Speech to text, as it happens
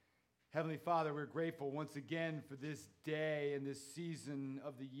Heavenly Father, we're grateful once again for this day and this season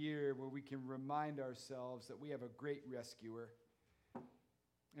of the year where we can remind ourselves that we have a great rescuer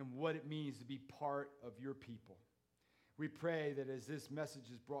and what it means to be part of your people. We pray that as this message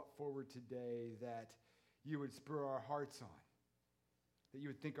is brought forward today, that you would spur our hearts on, that you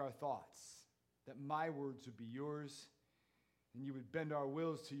would think our thoughts, that my words would be yours, and you would bend our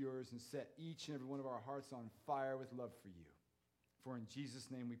wills to yours and set each and every one of our hearts on fire with love for you. For in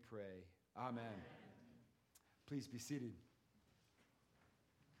Jesus' name we pray. Amen. Please be seated.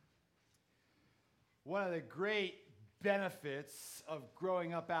 One of the great benefits of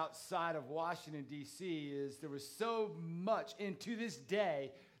growing up outside of Washington, D.C. is there was so much, and to this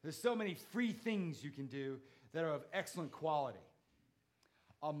day, there's so many free things you can do that are of excellent quality.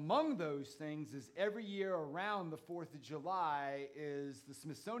 Among those things is every year around the 4th of July is the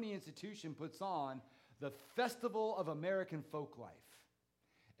Smithsonian Institution puts on the Festival of American Folklife.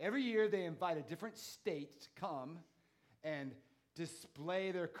 Every year they invite a different state to come and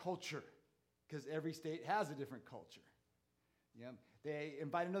display their culture, because every state has a different culture. They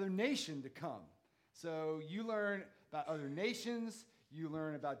invite another nation to come. So you learn about other nations, you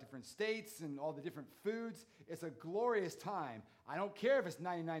learn about different states and all the different foods. It's a glorious time. I don't care if it's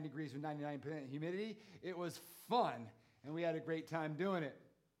 99 degrees with 99% humidity. It was fun, and we had a great time doing it.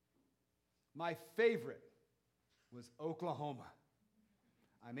 My favorite was Oklahoma.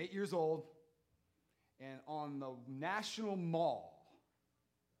 I'm 8 years old, and on the National Mall,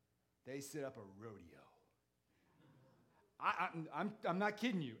 they set up a rodeo. I'm not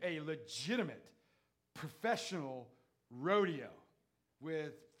kidding you, a legitimate, professional rodeo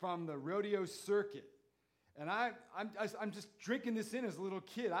from the rodeo circuit. And I'm just drinking this in as a little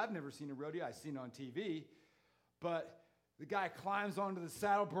kid. I've never seen a rodeo. I've seen it on TV. But the guy climbs onto the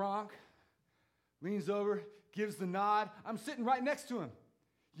saddle bronc, leans over, gives the nod. I'm sitting right next to him,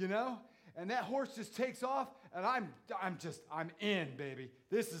 And that horse just takes off, and I'm in, baby.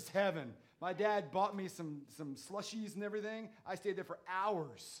 This is heaven. My dad bought me some slushies and everything. I stayed there for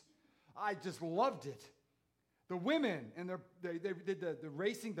hours. I just loved it. The women, and they did the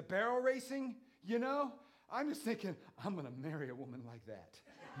racing, the barrel racing, I'm just thinking, I'm going to marry a woman like that.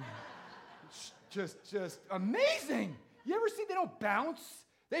 just amazing. You ever see they don't bounce?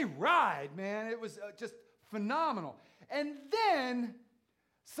 They ride, man. It was just phenomenal. And then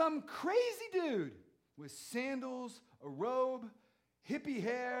some crazy dude with sandals, a robe, hippie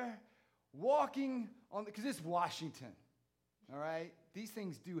hair, walking on, because it's Washington, all right? These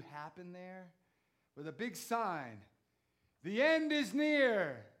things do happen there. With a big sign, the end is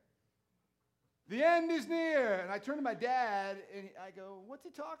near. The end is near. And I turn to my dad, and I go, what's he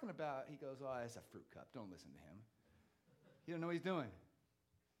talking about? He goes, oh, that's a fruit cup. Don't listen to him. He don't know what he's doing.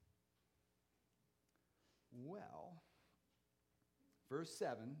 Well, verse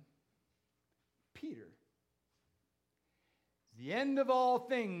 7, Peter, the end of all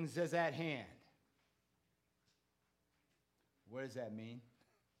things is at hand. What does that mean?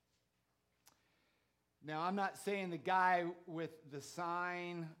 Now, I'm not saying the guy with the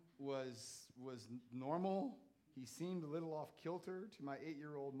sign was normal. He seemed a little off kilter to my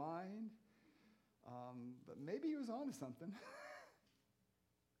 8-year-old mind. But maybe he was onto something.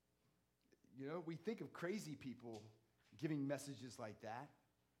 We think of crazy people giving messages like that.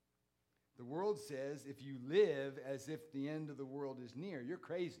 The world says if you live as if the end of the world is near, you're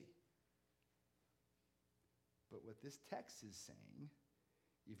crazy. But what this text is saying,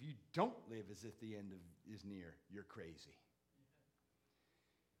 if you don't live as if the end is near, you're crazy.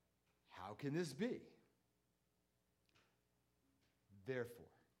 How can this be? Therefore.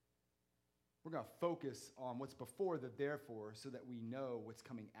 We're going to focus on what's before the therefore so that we know what's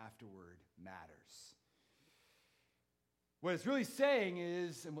coming afterward matters. What it's really saying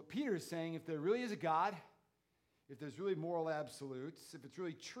is, and what Peter is saying, if there really is a God, if there's really moral absolutes, if it's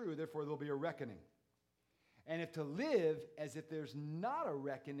really true, therefore there'll be a reckoning. And if to live as if there's not a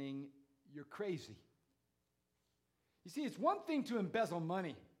reckoning, you're crazy. You see, it's one thing to embezzle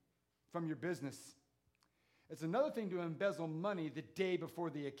money from your business. It's another thing to embezzle money the day before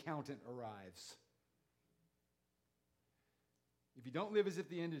the accountant arrives. If you don't live as if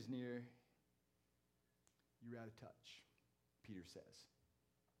the end is near, you're out of touch, Peter says.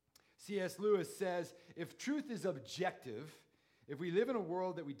 C.S. Lewis says, if truth is objective, if we live in a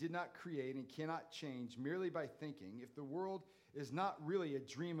world that we did not create and cannot change merely by thinking, if the world is not really a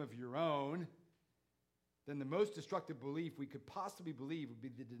dream of your own, then the most destructive belief we could possibly believe would be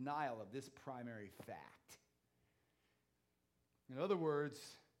the denial of this primary fact. In other words,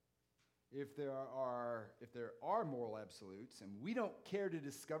 if there are moral absolutes and we don't care to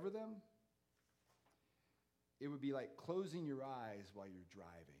discover them, it would be like closing your eyes while you're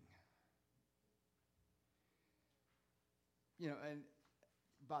driving. And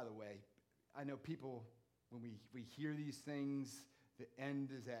by the way, I know people, when we hear these things, the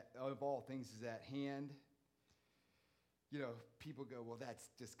end of all things is at hand. People go, well, that's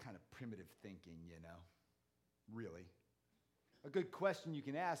just kind of primitive thinking, really. A good question you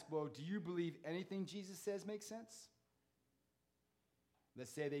can ask, well, do you believe anything Jesus says makes sense?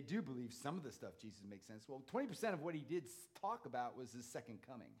 Let's say they do believe some of the stuff Jesus makes sense. Well, 20% of what he did talk about was his second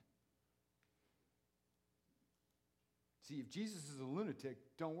coming. See, if Jesus is a lunatic,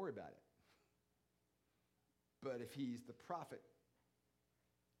 don't worry about it. But if he's the prophet,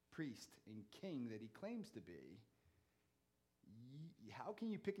 priest, and king that he claims to be, how can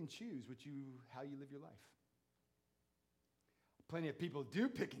you pick and choose how you live your life? Plenty of people do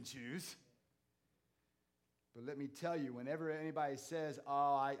pick and choose. But let me tell you, whenever anybody says,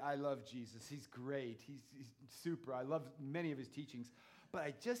 oh, I love Jesus, he's great, he's super, I love many of his teachings, but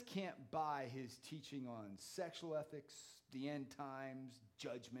I just can't buy his teaching on sexual ethics, the end times,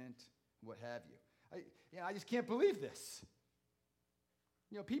 judgment, what have you. I just can't believe this.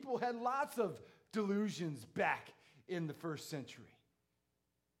 People had lots of delusions back in the first century.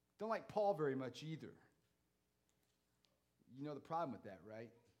 Don't like Paul very much either. You know the problem with that, right?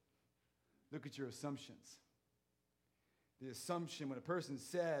 Look at your assumptions. The assumption when a person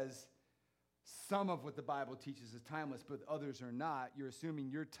says some of what the Bible teaches is timeless, but others are not, you're assuming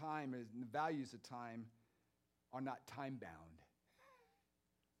your time and the values of time are not time-bound.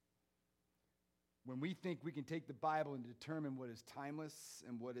 When we think we can take the Bible and determine what is timeless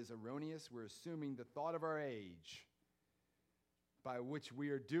and what is erroneous, we're assuming the thought of our age by which we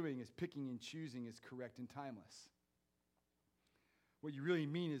are doing is picking and choosing is correct and timeless. What you really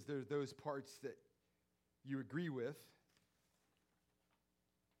mean is there's those parts that you agree with,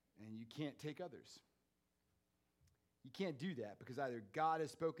 and you can't take others. You can't do that because either God has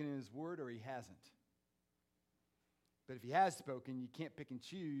spoken in his word or he hasn't. But if he has spoken, you can't pick and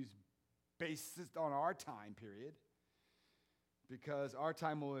choose based on our time period because our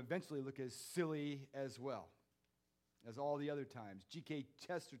time will eventually look as silly as well as all the other times. G.K.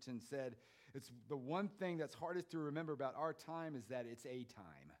 Chesterton said, it's the one thing that's hardest to remember about our time is that it's a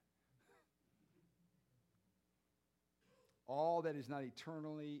time. All that is not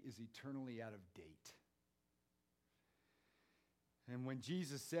eternally is eternally out of date. And when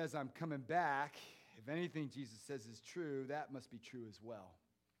Jesus says, I'm coming back, if anything Jesus says is true, that must be true as well.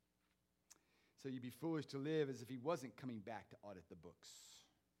 So you'd be foolish to live as if he wasn't coming back to audit the books.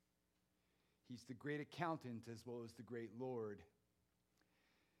 He's the great accountant as well as the great Lord.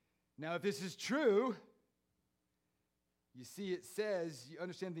 Now, if this is true, you see it says, you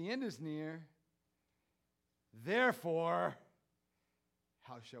understand the end is near. Therefore,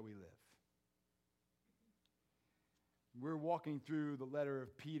 how shall we live? We're walking through the letter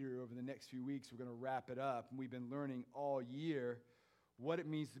of Peter over the next few weeks. We're going to wrap it up. And we've been learning all year what it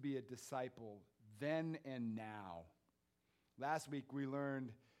means to be a disciple then and now. Last week we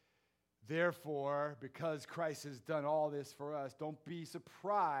learned, therefore, because Christ has done all this for us, don't be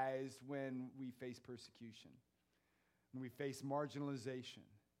surprised when we face persecution, when we face marginalization.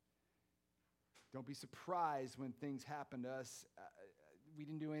 Don't be surprised when things happen to us. We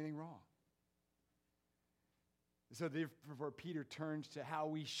didn't do anything wrong. So therefore, Peter turns to how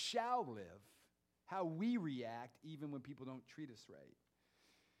we shall live, how we react even when people don't treat us right.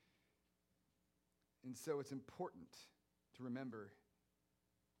 And so it's important to remember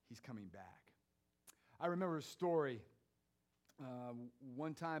he's coming back. I remember a story.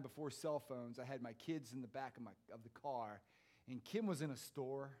 One time before cell phones, I had my kids in the back of the car, and Kim was in a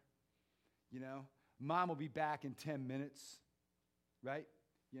store. Mom will be back in 10 minutes, right?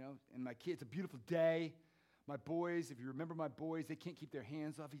 And my kids, it's a beautiful day. My boys, if you remember my boys, they can't keep their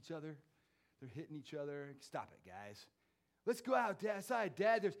hands off each other. They're hitting each other. Stop it, guys. Let's go outside,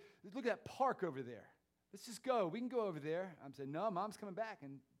 Dad. Look at that park over there. Let's just go. We can go over there. I'm saying, no, Mom's coming back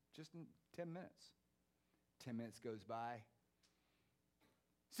in 10 minutes. 10 minutes goes by.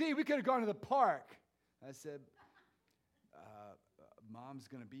 See, we could have gone to the park. I said, Mom's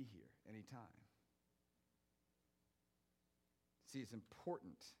going to be here anytime. See, it's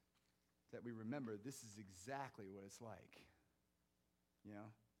important that we remember this is exactly what it's like.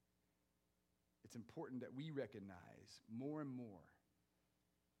 It's important that we recognize more and more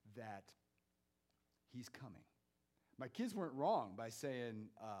that he's coming. My kids weren't wrong by saying,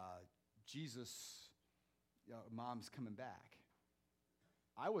 Jesus, Mom's coming back.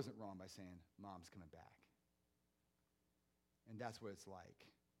 I wasn't wrong by saying, Mom's coming back. And that's what it's like.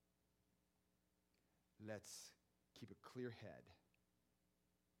 Let's keep a clear head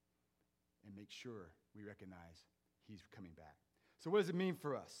and make sure we recognize he's coming back. So what does it mean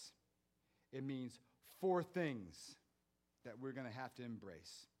for us? It means 4 things. that we're going to have to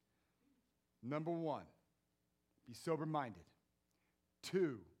embrace. Number one, be sober-minded.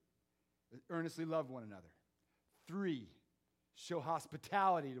 2, earnestly love one another. 3, show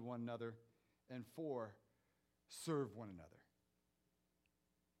hospitality to one another. And 4, serve one another.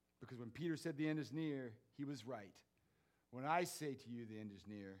 Because when Peter said the end is near, he was right. When I say to you the end is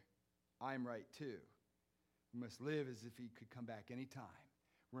near, I'm right too. We must live as if he could come back any time.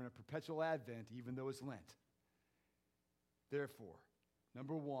 We're in a perpetual Advent, even though it's Lent. Therefore,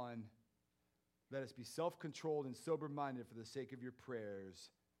 number 1, let us be self-controlled and sober-minded for the sake of your prayers.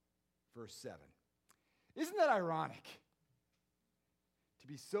 Verse 7. Isn't that ironic? To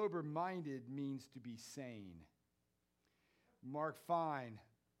be sober-minded means to be sane. Mark 5,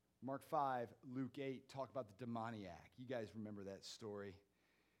 Luke 8 talk about the demoniac. You guys remember that story.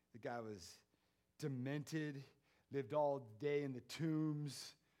 The guy was demented, lived all day in the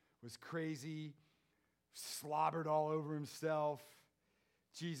tombs, was crazy, slobbered all over himself.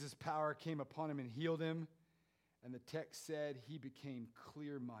 Jesus' power came upon him and healed him. And the text said he became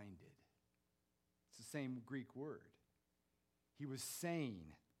clear-minded. It's the same Greek word. He was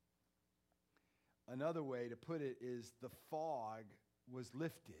sane. Another way to put it is the fog was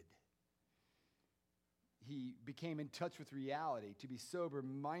lifted. He became in touch with reality. To be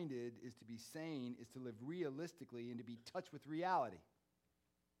sober-minded is to be sane, is to live realistically and to be in touch with reality.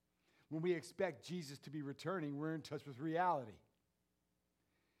 When we expect Jesus to be returning, we're in touch with reality.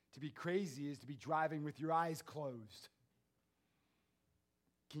 To be crazy is to be driving with your eyes closed.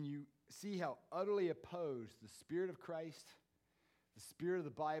 Can you see how utterly opposed the Spirit of Christ, the Spirit of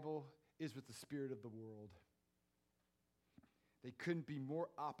the Bible, is with the Spirit of the world? They couldn't be more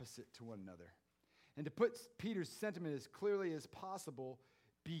opposite to one another. And to put Peter's sentiment as clearly as possible,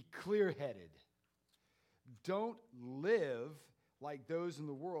 be clear-headed. Don't live like those in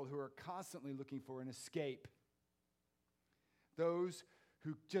the world who are constantly looking for an escape. Those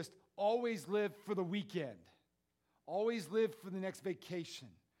who just always live for the weekend, always live for the next vacation,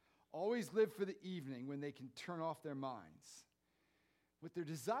 always live for the evening when they can turn off their minds. What they're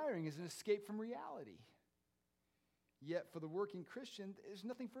desiring is an escape from reality. Yet for the working Christian, there's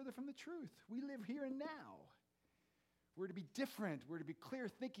nothing further from the truth. We live here and now. We're to be different. We're to be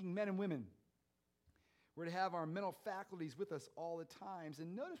clear-thinking men and women. We're to have our mental faculties with us all the times.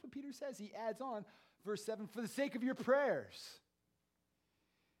 And notice what Peter says. He adds on, verse 7, for the sake of your prayers.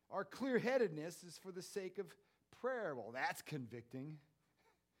 Our clear-headedness is for the sake of prayer. Well, that's convicting.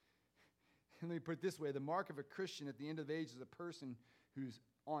 And let me put it this way. The mark of a Christian at the end of the age is a person who's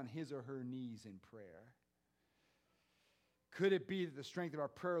on his or her knees in prayer. Could it be that the strength of our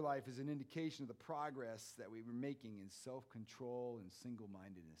prayer life is an indication of the progress that we were making in self-control and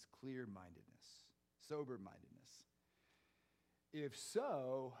single-mindedness, clear-mindedness, sober-mindedness? If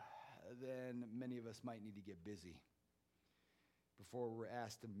so, then many of us might need to get busy before we're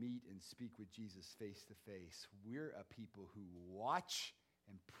asked to meet and speak with Jesus face to face. We're a people who watch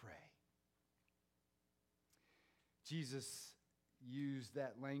and pray. Jesus used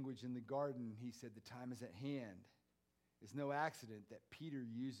that language in the garden. He said, the time is at hand. It's no accident that Peter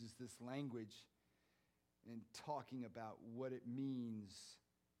uses this language in talking about what it means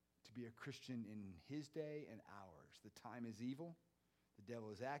to be a Christian in his day and ours. The time is evil, the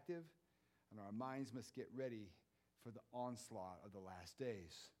devil is active, and our minds must get ready for the onslaught of the last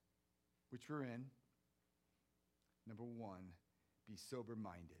days, which we're in. Number 1, be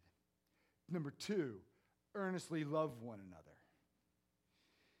sober-minded. Number 2, earnestly love one another.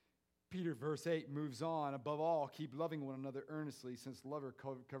 Peter, verse 8, moves on. Above all, keep loving one another earnestly, since love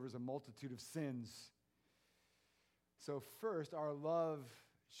covers a multitude of sins. So first, our love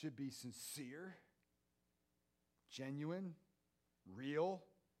should be sincere, genuine, real.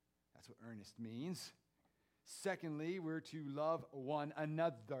 That's what earnest means. Secondly, we're to love one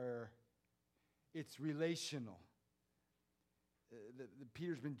another. It's relational.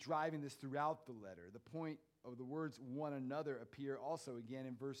 Peter's been driving this throughout the letter. The point of the words one another appear also again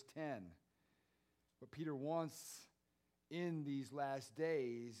in verse 10. What Peter wants in these last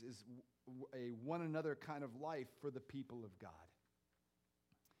days is a one another kind of life for the people of God.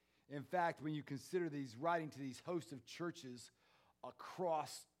 In fact, when you consider these writing to these hosts of churches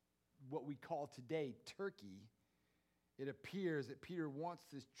across what we call today Turkey, it appears that Peter wants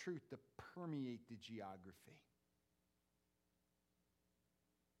this truth to permeate the geography.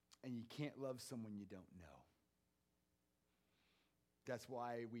 And you can't love someone you don't know. That's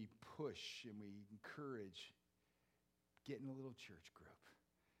why we push and we encourage, get in a little church group,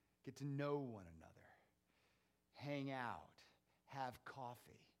 get to know one another, hang out, have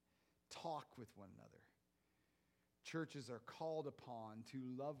coffee, talk with one another. churches are called upon to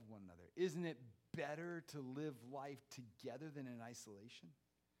love one another. Isn't it better to live life together than in isolation?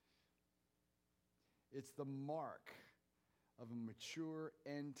 It's the mark of a mature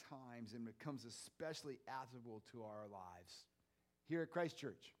end times and becomes especially applicable to our lives. Here at Christ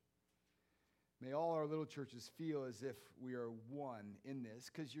Church, may all our little churches feel as if we are one in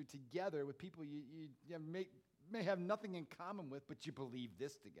this, because you're together with people you may have nothing in common with, but you believe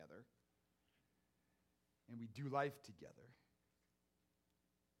this together. And we do life together.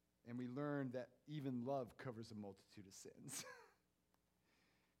 And we learn that even love covers a multitude of sins.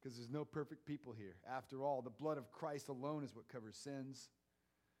 Because there's no perfect people here. After all, the blood of Christ alone is what covers sins.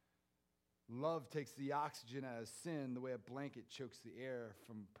 Love takes the oxygen out of sin the way a blanket chokes the air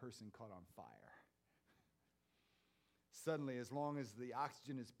from a person caught on fire. Suddenly, as long as the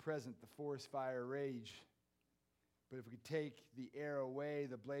oxygen is present, the forest fire rage. But if we take the air away,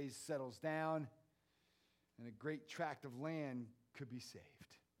 the blaze settles down, and a great tract of land could be saved.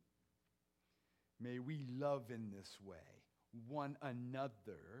 May we love in this way one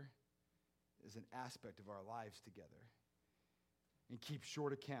another as an aspect of our lives together, and keep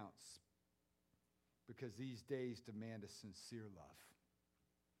short accounts, because these days demand a sincere love.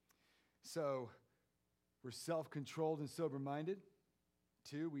 So, we're self-controlled and sober-minded.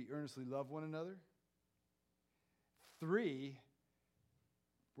 2, we earnestly love one another. 3,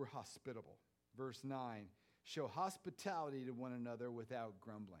 we're hospitable. Verse 9, show hospitality to one another without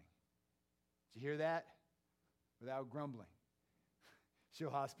grumbling. Did you hear that? Without grumbling. Show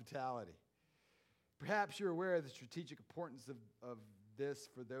hospitality. Perhaps you're aware of the strategic importance of this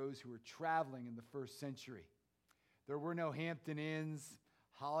for those who were traveling in the first century. There were no Hampton Inns,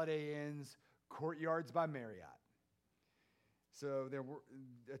 Holiday Inns, Courtyards by Marriott. So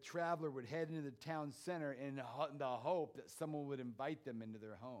a traveler would head into the town center in the hope that someone would invite them into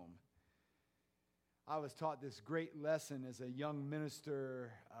their home. I was taught this great lesson as a young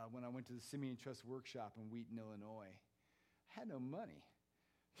minister when I went to the Simeon Trust Workshop in Wheaton, Illinois. I had no money.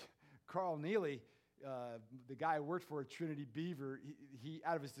 Carl Neely, the guy I worked for at Trinity Beaver, he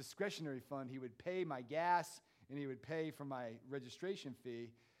out of his discretionary fund, he would pay my gas and he would pay for my registration fee,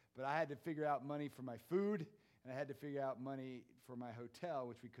 but I had to figure out money for my food, and I had to figure out money for my hotel,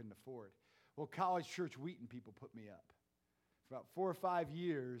 which we couldn't afford. Well, College Church Wheaton people put me up. For about 4 or 5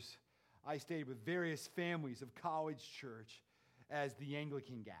 years, I stayed with various families of College Church as the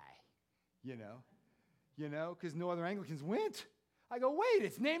Anglican guy, you know, because no other Anglicans went. I go, wait,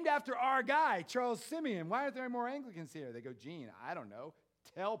 it's named after our guy, Charles Simeon. Why aren't there any more Anglicans here? They go, Gene, I don't know.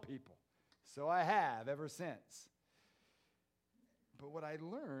 Tell people. So I have ever since. But what I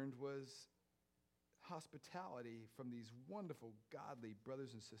learned was hospitality from these wonderful, godly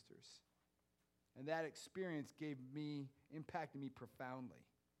brothers and sisters. And that experience impacted me profoundly.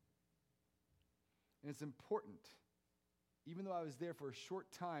 And it's important, even though I was there for a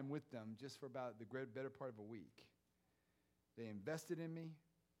short time with them, just for about the better part of a week. They invested in me.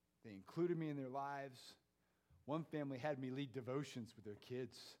 They included me in their lives. One family had me lead devotions with their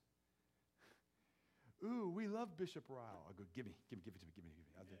kids. Ooh, we love Bishop Ryle. I go, give it to me.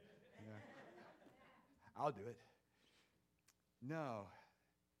 I'll do it. Yeah. I'll do it. No.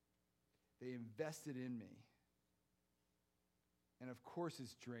 They invested in me. And of course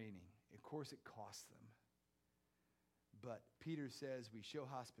it's draining. Of course it costs them. But Peter says we show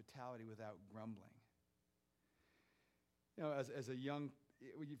hospitality without grumbling. You know, as a young,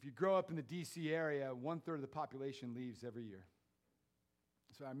 if you grow up in the D.C. area, 1/3 of the population leaves every year.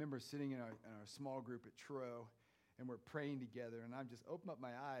 So I remember sitting in our small group at Truro, and we're praying together, and I'm just open up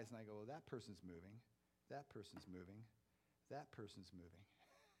my eyes, and I go, well, that person's moving, that person's moving, that person's moving.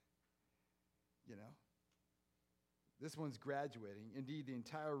 You know? This one's graduating. Indeed, the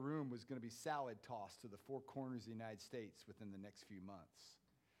entire room was going to be salad tossed to the 4 corners of the United States within the next few months.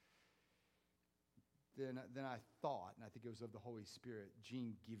 Then I thought, and I think it was of the Holy Spirit,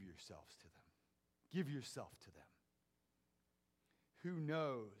 Gene, give yourselves to them. Give yourself to them. Who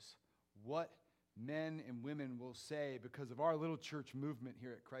knows what men and women will say because of our little church movement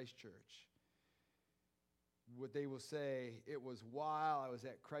here at Christ Church. What they will say, it was while I was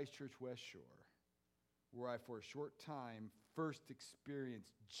at Christ Church West Shore where I, for a short time, first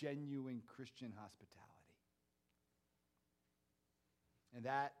experienced genuine Christian hospitality. And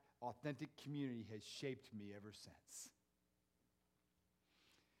that authentic community has shaped me ever since.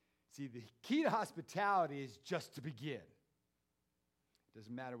 See, the key to hospitality is just to begin. It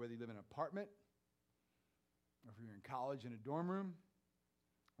doesn't matter whether you live in an apartment, or if you're in college in a dorm room,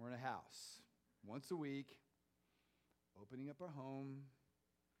 or in a house. Once a week, opening up our home,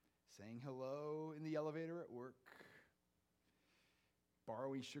 saying hello in the elevator at work,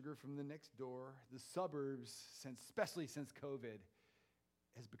 borrowing sugar from the next door. The suburbs, especially since COVID,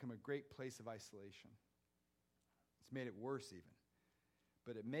 has become a great place of isolation. It's made it worse even.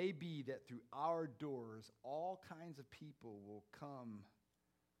 But it may be that through our doors, all kinds of people will come.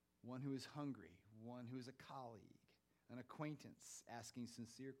 One who is hungry, one who is a colleague, an acquaintance asking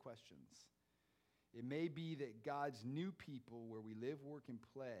sincere questions. It may be that God's new people where we live, work, and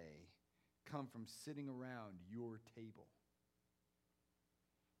play come from sitting around your table.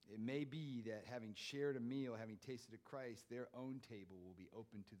 It may be that having shared a meal, having tasted of Christ, their own table will be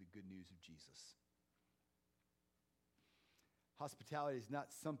open to the good news of Jesus. Hospitality is not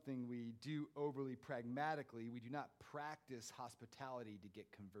something we do overly pragmatically. We do not practice hospitality to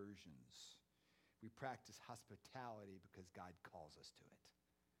get conversions. We practice hospitality because God calls us to it.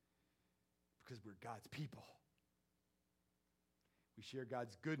 Because we're God's people. We share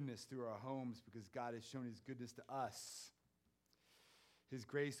God's goodness through our homes because God has shown his goodness to us. His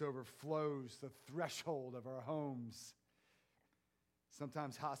grace overflows the threshold of our homes.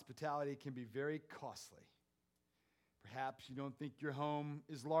 Sometimes hospitality can be very costly. Perhaps you don't think your home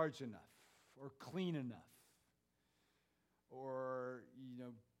is large enough or clean enough or,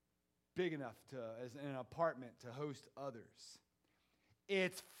 big enough as an apartment to host others.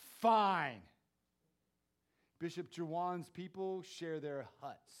 It's fine. Bishop Jawan's people share their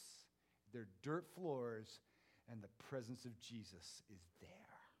huts, their dirt floors, and the presence of Jesus is there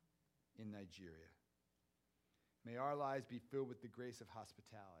in Nigeria. May our lives be filled with the grace of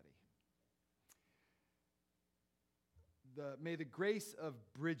hospitality. May the grace of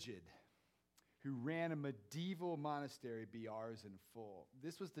Bridget, who ran a medieval monastery, be ours in full.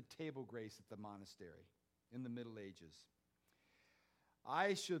 This was the table grace at the monastery in the Middle Ages.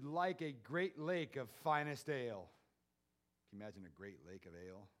 I should like a great lake of finest ale. Can you imagine a great lake of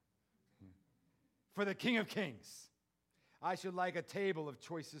ale? For the King of Kings. I should like a table of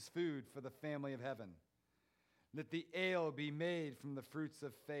choicest food for the family of heaven. Let the ale be made from the fruits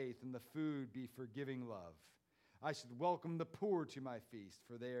of faith, and the food be forgiving love. I should welcome the poor to my feast,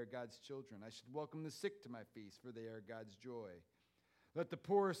 for they are God's children. I should welcome the sick to my feast, for they are God's joy. Let the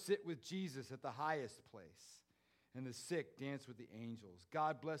poor sit with Jesus at the highest place, and the sick dance with the angels.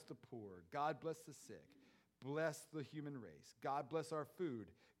 God bless the poor. God bless the sick. Bless the human race. God bless our food.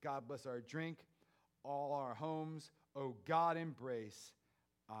 God bless our drink. All our homes. O God, embrace.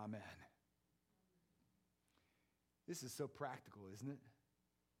 Amen. This is so practical, isn't it?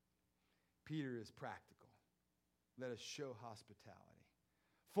 Peter is practical. Let us show hospitality.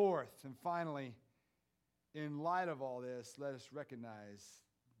 Fourth, and finally, in light of all this, let us recognize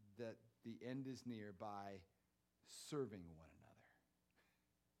that the end is near by serving one another.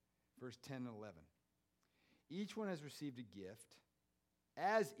 Verse 10 and 11. Each one has received a gift.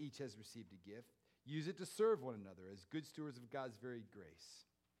 As each has received a gift, use it to serve one another as good stewards of God's very grace.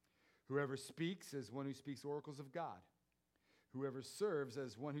 Whoever speaks as one who speaks oracles of God. Whoever serves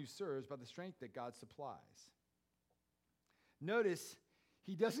as one who serves by the strength that God supplies. Notice,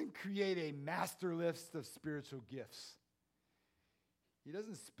 he doesn't create a master list of spiritual gifts. He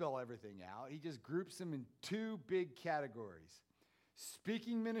doesn't spell everything out. He just groups them in two big categories: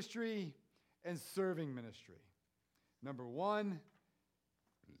 speaking ministry and serving ministry. Number one,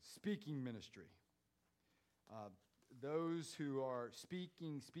 speaking ministry. Those who are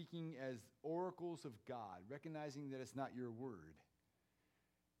speaking as oracles of God, recognizing that it's not your word.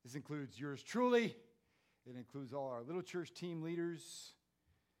 This includes yours truly. It includes all our little church team leaders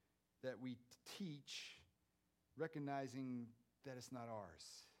that we teach, recognizing that it's not ours,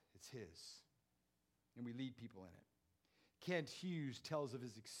 it's his. And we lead people in it. Kent Hughes tells of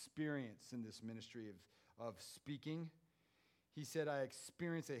his experience in this ministry of speaking. He said, I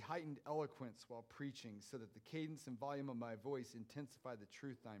experience a heightened eloquence while preaching so that the cadence and volume of my voice intensify the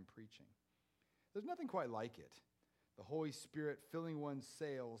truth I'm preaching. There's nothing quite like it. The Holy Spirit filling one's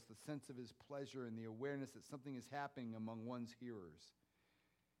sails, the sense of his pleasure, and the awareness that something is happening among one's hearers.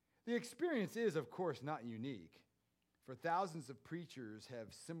 The experience is, of course, not unique, for thousands of preachers have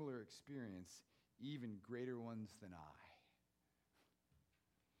similar experience, even greater ones than I.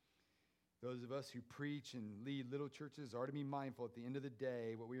 Those of us who preach and lead little churches are to be mindful at the end of the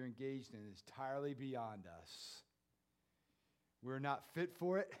day, what we are engaged in is entirely beyond us. We're not fit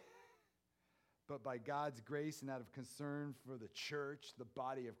for it, but by God's grace and out of concern for the church, the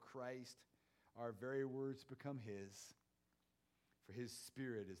body of Christ, our very words become his, for his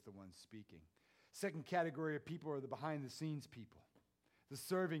Spirit is the one speaking. Second category of people are the behind-the-scenes people, the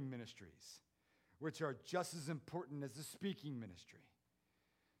serving ministries, which are just as important as the speaking ministry.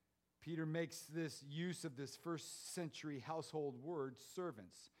 Peter makes this use of this first century household word,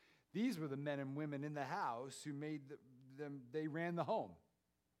 servants. These were the men and women in the house who made they ran the home.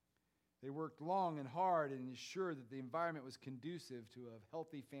 They worked long and hard and ensured that the environment was conducive to a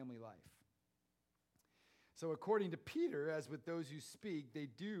healthy family life. So according to Peter, as with those who speak, they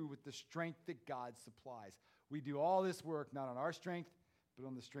do with the strength that God supplies. We do all this work not on our strength, but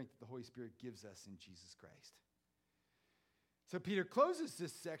on the strength that the Holy Spirit gives us in Jesus Christ. So Peter closes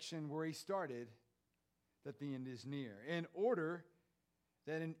this section where he started, that the end is near, in order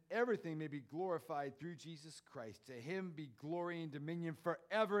that in everything may be glorified through Jesus Christ. To him be glory and dominion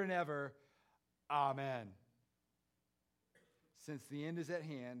forever and ever. Amen. Since the end is at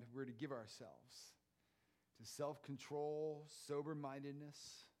hand, we're to give ourselves to self-control, sober-mindedness.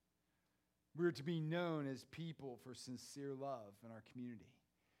 We're to be known as people for sincere love in our community.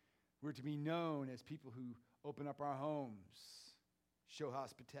 We're to be known as people who open up our homes, show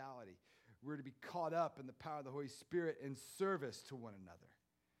hospitality. We're to be caught up in the power of the Holy Spirit and service to one another.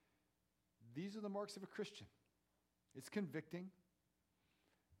 These are the marks of a Christian. It's convicting,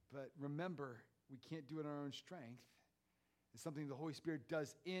 but remember, we can't do it in our own strength. It's something the Holy Spirit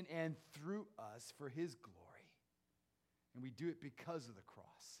does in and through us for his glory. And we do it because of the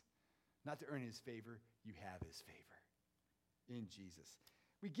cross. Not to earn his favor, you have his favor in Jesus.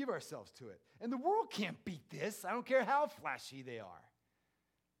 We give ourselves to it. And the world can't beat this. I don't care how flashy they are.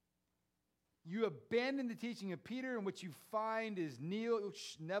 You abandon the teaching of Peter, and what you find is Neville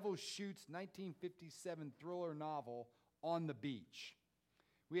Shute's 1957 thriller novel, On the Beach.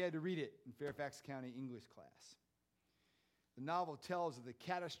 We had to read it in Fairfax County English class. The novel tells of the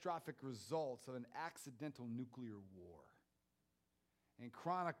catastrophic results of an accidental nuclear war and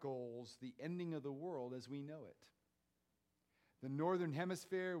chronicles the ending of the world as we know it. The northern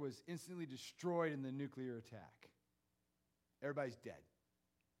hemisphere was instantly destroyed in the nuclear attack. Everybody's dead.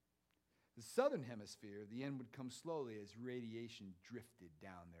 The southern hemisphere, the end would come slowly as radiation drifted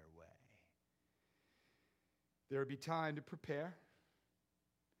down their way. There would be time to prepare,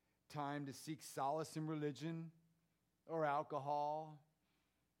 time to seek solace in religion or alcohol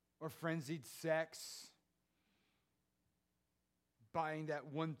or frenzied sex, buying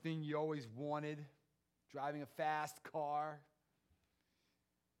that one thing you always wanted, driving a fast car,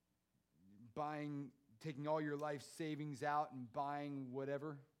 taking all your life savings out and buying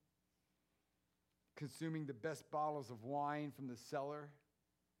whatever, consuming the best bottles of wine from the cellar.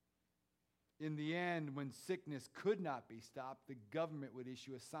 In the end, when sickness could not be stopped, the government would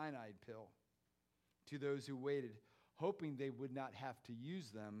issue a cyanide pill to those who waited, hoping they would not have to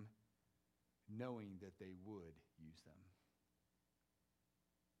use them, knowing that they would use them.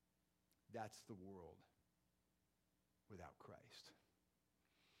 That's the world without Christ.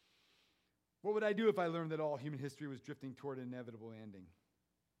 What would I do if I learned that all human history was drifting toward an inevitable ending?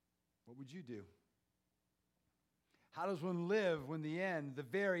 What would you do? How does one live when the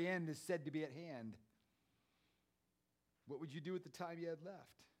very end, is said to be at hand? What would you do with the time you had left?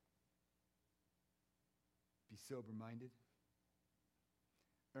 Be sober-minded.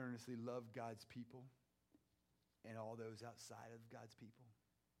 Earnestly love God's people and all those outside of God's people.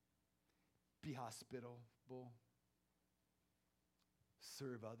 Be hospitable.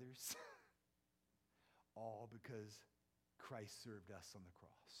 Serve others. All because Christ served us on the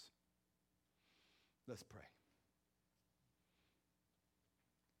cross. Let's pray.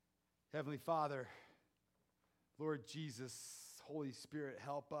 Heavenly Father, Lord Jesus, Holy Spirit,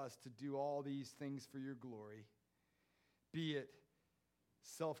 help us to do all these things for your glory. Be it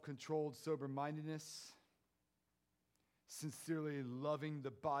self-controlled sober-mindedness, sincerely loving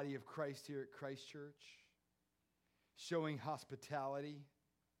the body of Christ here at Christ Church, showing hospitality,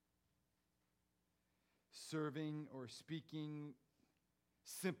 serving or speaking,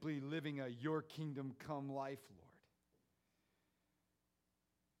 simply living a your kingdom come life, Lord.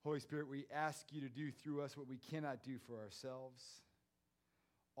 Holy Spirit, we ask you to do through us what we cannot do for ourselves,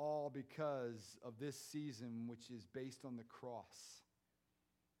 all because of this season which is based on the cross.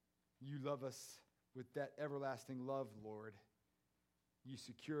 You love us with that everlasting love, Lord. You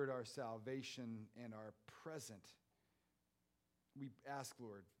secured our salvation and our present. We ask,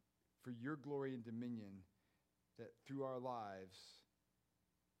 Lord, for your glory and dominion, that through our lives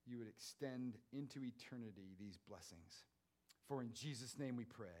you would extend into eternity these blessings. For in Jesus' name we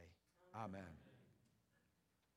pray. Amen.